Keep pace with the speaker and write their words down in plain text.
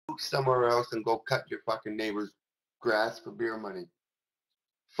move somewhere else and go cut your fucking neighbor's grass for beer money.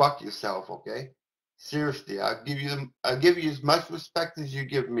 Fuck yourself, okay? Seriously, I'll give you as much respect as you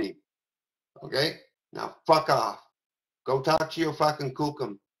give me. Okay? Now fuck off. Go talk to your fucking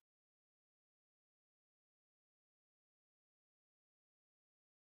kookum.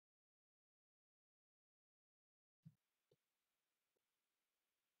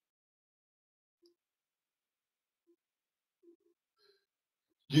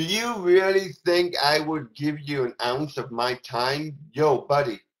 Do you really think I would give you an ounce of my time? Yo,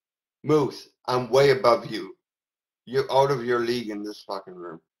 buddy, Moose, I'm way above you. You're out of your league in this fucking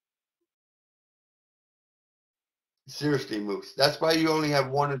room. Seriously, Moose. That's why you only have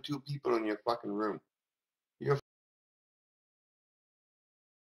 1 or 2 people in your fucking room. You're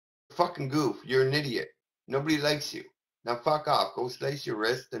a fucking goof. You're an idiot. Nobody likes you. Now fuck off. Go slice your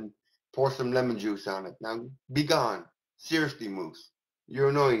wrist and pour some lemon juice on it. Now be gone. Seriously, Moose. You're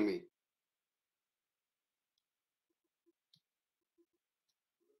annoying me.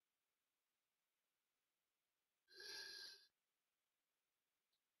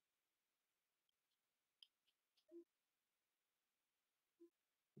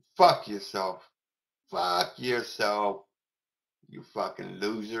 Fuck yourself. Fuck yourself. You fucking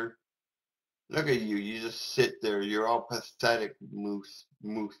loser. Look at you. You just sit there. You're all pathetic, Moose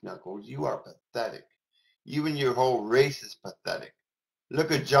Knuckles. You are pathetic. Even your whole race is pathetic. Look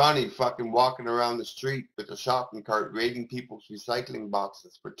at Johnny fucking walking around the street with a shopping cart raiding people's recycling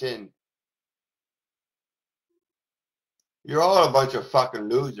boxes for tin. You're all a bunch of fucking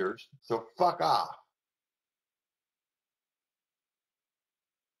losers, so fuck off.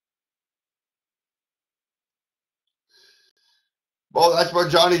 Well, that's what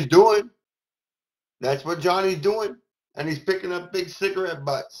Johnny's doing. That's what Johnny's doing. And he's picking up big cigarette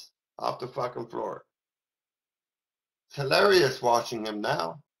butts off the fucking floor. It's hilarious watching him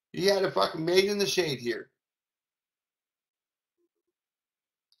now. He had a fucking maid in the shade here.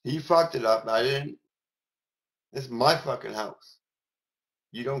 He fucked it up. I didn't. It's my fucking house.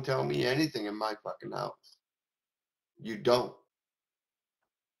 You don't tell me anything in my fucking house. You don't.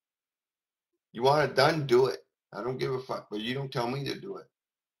 You want it done, do it. I don't give a fuck, but you don't tell me to do it.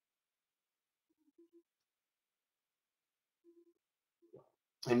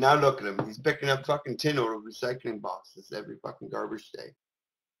 And now look at him. He's picking up fucking tin out of recycling boxes every fucking garbage day.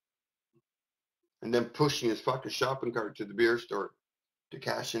 And then pushing his fucking shopping cart to the beer store to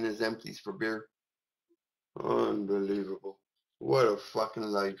cash in his empties for beer. Unbelievable. What a fucking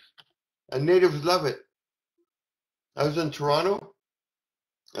life. And natives love it. I was in Toronto.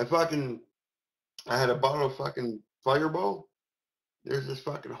 I had a bottle of fucking Fireball. There's this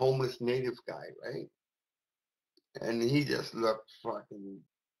fucking homeless native guy, right? And he just looked fucking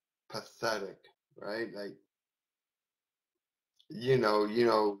pathetic, right? Like, he's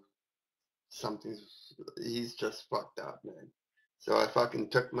just fucked up, man. So I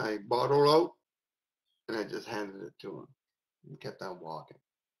fucking took my bottle out and I just handed it to him and kept on walking.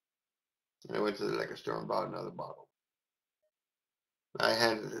 And I went to the liquor store and bought another bottle. I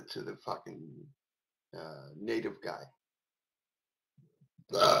handed it to the fucking native guy.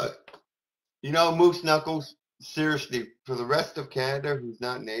 Moose Knuckles, seriously, for the rest of Canada who's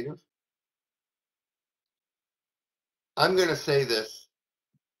not native, I'm going to say this,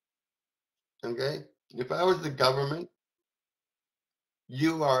 okay? If I was the government,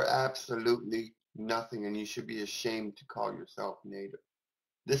 you are absolutely nothing and you should be ashamed to call yourself native.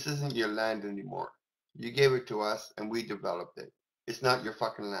 This isn't your land anymore. You gave it to us and we developed it. It's not your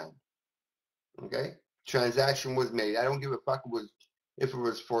fucking land. Okay? Transaction was made. I don't give a fuck if it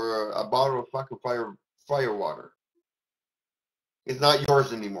was for a bottle of fucking fire water. It's not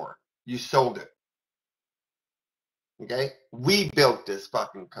yours anymore. You sold it. Okay? We built this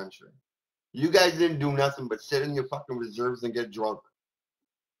fucking country. You guys didn't do nothing but sit in your fucking reserves and get drunk.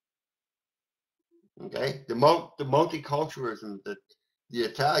 Okay? The multiculturalism, the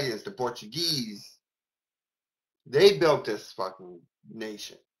Italians, the Portuguese, they built this fucking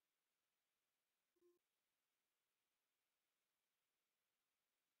nation.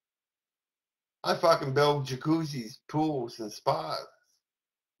 I fucking build jacuzzis, pools, and spas,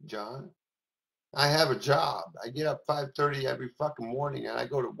 John. I have a job. I get up 5:30 every fucking morning and I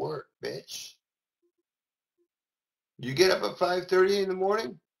go to work, bitch. You get up at 5:30 in the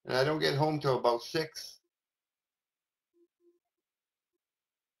morning and I don't get home till about 6.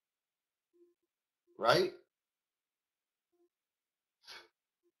 Right?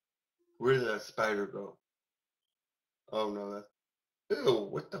 Where did that spider go? Oh no, that's ew,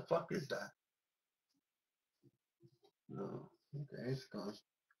 what the fuck is that? No. Okay, it's gone.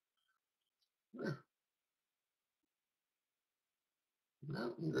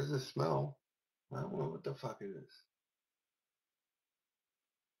 No, there's a smell. I don't know what the fuck it is.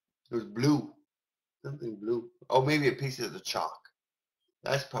 It was blue. Something blue. Oh, maybe a piece of the chalk.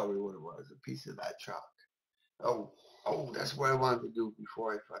 That's probably what it was. A piece of that chalk. Oh, that's what I wanted to do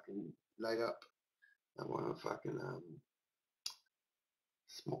before I fucking light up. I want to fucking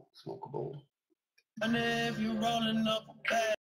smoke a bowl. And if you're rolling up a bag.